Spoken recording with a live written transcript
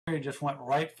just went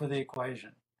right for the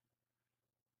equation.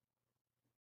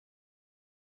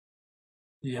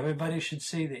 Everybody should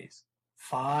see these.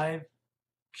 5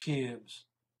 cubes,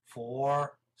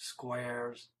 4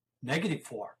 squares,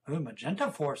 -4. Ooh,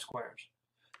 magenta 4 squares.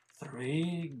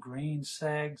 3 green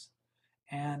segs,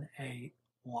 and 8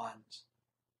 ones.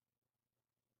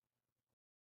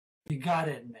 You got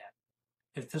to admit,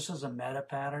 if this is a meta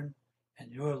pattern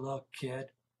and you're a little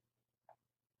kid,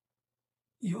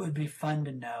 it would be fun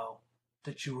to know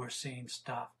that you were seeing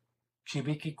stuff.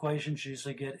 Cubic equations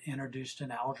usually get introduced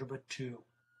in Algebra 2.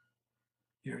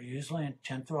 You're usually in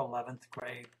 10th or 11th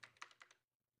grade.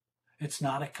 It's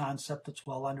not a concept that's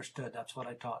well understood. That's what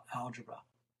I taught, algebra.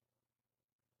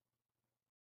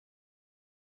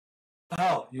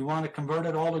 Oh, you want to convert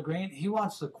it all to green? He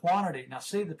wants the quantity. Now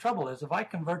see, the trouble is, if I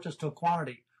convert this to a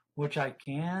quantity, which I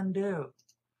can do,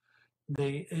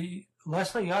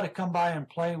 Leslie, you ought to come by and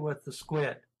play with the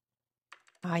squid.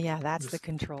 Oh yeah, that's the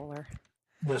controller.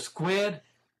 The squid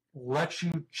lets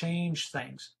you change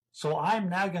things. So I'm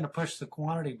now going to push the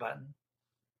quantity button.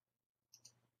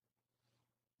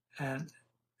 And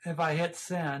if I hit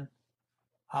send,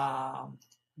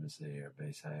 let's see here,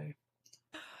 base A.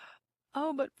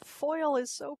 Oh, but foil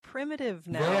is so primitive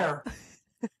now. There.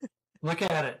 Look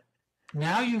at it.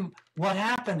 Now what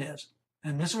happened is,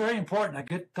 and this is very important.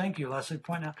 Thank you, Leslie,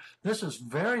 pointing out. This is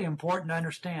very important to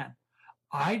understand.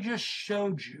 I just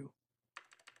showed you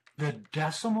the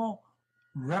decimal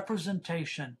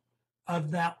representation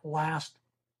of that last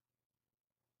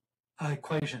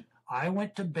equation. I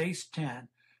went to base 10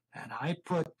 and I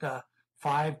put the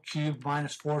 5 cubed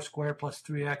minus 4 squared plus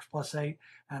 3x plus 8,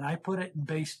 and I put it in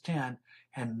base 10,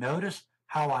 and notice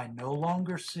how I no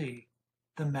longer see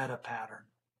the meta pattern.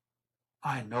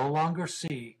 I no longer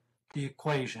see the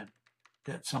equation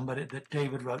that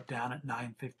David wrote down at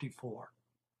 954.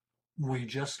 We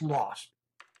just lost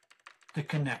the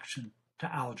connection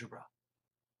to algebra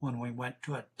when we went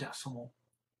to a decimal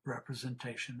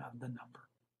representation of the number.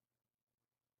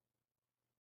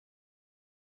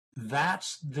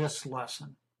 That's this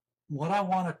lesson. What I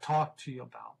want to talk to you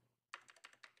about,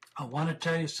 I want to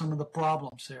tell you some of the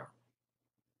problems here.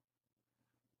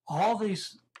 All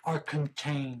these are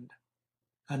contained.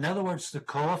 In other words, the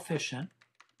coefficient,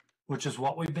 which is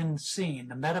what we've been seeing,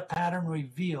 the meta pattern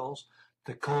reveals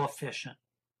the coefficient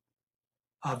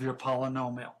of your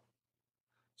polynomial.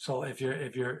 So if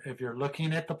you're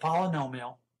looking at the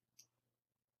polynomial,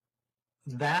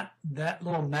 that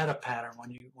little meta pattern,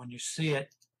 when you see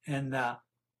it in the,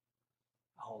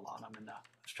 hold on, I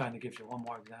was trying to give you one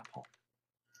more example.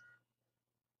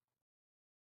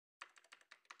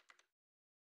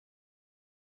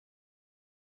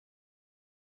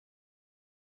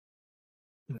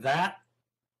 That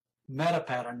meta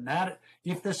pattern,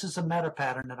 if this is a meta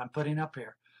pattern that I'm putting up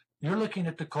here, you're looking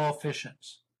at the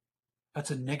coefficients. That's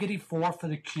a -4 for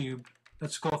the cubed.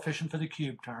 That's the coefficient for the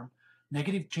cubed term.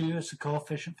 -2 is the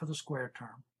coefficient for the square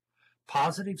term.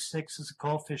 +6 is the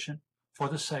coefficient for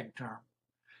the seg term.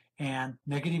 And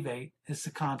 -8 is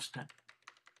the constant.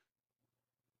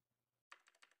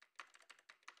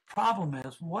 Problem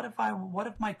is, what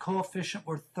if my coefficient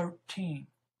were 13?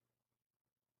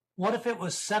 What if it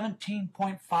was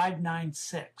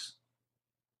 17.596?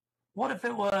 What if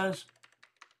it was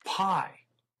pi?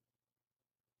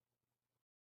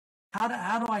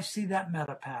 How do I see that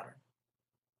meta pattern?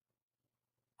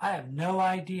 I have no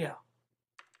idea.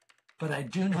 But I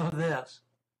do know this.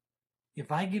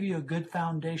 If I give you a good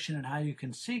foundation in how you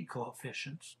can see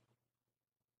coefficients,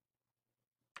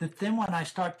 that then when I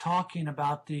start talking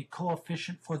about the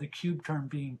coefficient for the cube term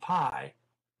being pi,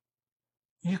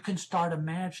 you can start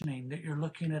imagining that you're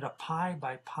looking at a pi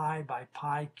by pi by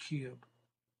pi cube.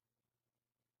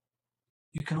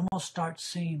 You can almost start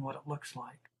seeing what it looks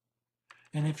like.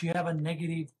 And if you have a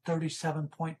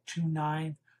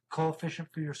 -37.29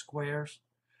 coefficient for your squares,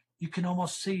 you can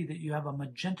almost see that you have a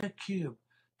magenta cube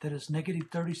that is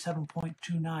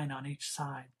 -37.29 on each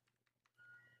side.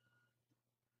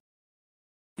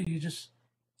 It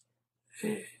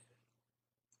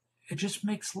just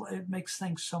makes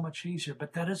things so much easier,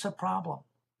 but that is a problem.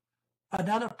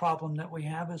 Another problem that we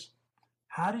have is,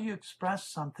 how do you express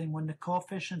something when the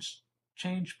coefficients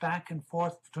change back and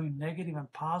forth between negative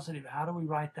and positive? How do we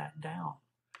write that down?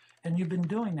 And you've been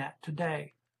doing that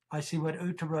today. I see what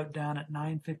Uta wrote down at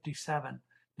 957,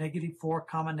 -4,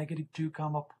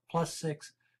 -2,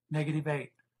 +6,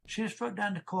 -8. She just wrote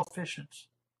down the coefficients.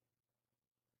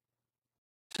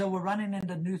 So we're running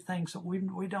into new things that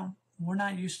we're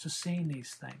not used to seeing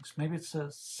these things. Maybe it's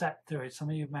a set theory. Some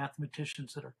of you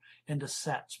mathematicians that are into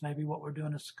sets, maybe what we're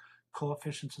doing is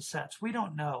coefficients of sets. We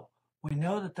don't know. We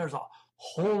know that there's a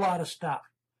whole lot of stuff.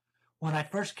 When I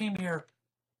first came here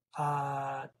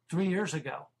 3 years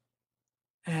ago,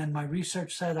 and my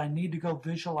research said I need to go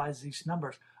visualize these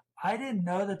numbers, I didn't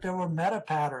know that there were meta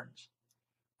patterns.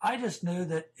 I just knew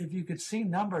that if you could see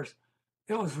numbers,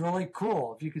 it was really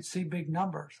cool. If you could see big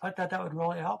numbers, I thought that would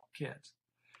really help kids.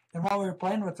 And while we were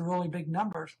playing with the really big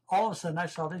numbers, all of a sudden I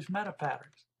saw these meta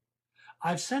patterns.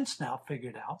 I've since now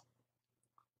figured out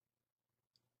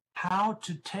how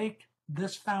to take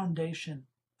this foundation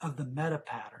of the meta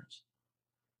patterns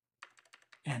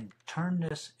and turn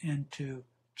this into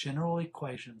general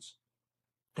equations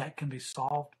that can be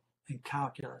solved in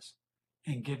calculus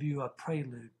and give you a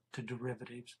prelude to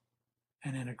derivatives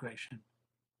and integration.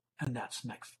 And that's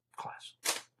next class.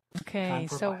 Okay,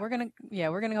 so we're gonna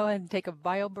go ahead and take a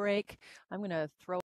bio break. I'm gonna throw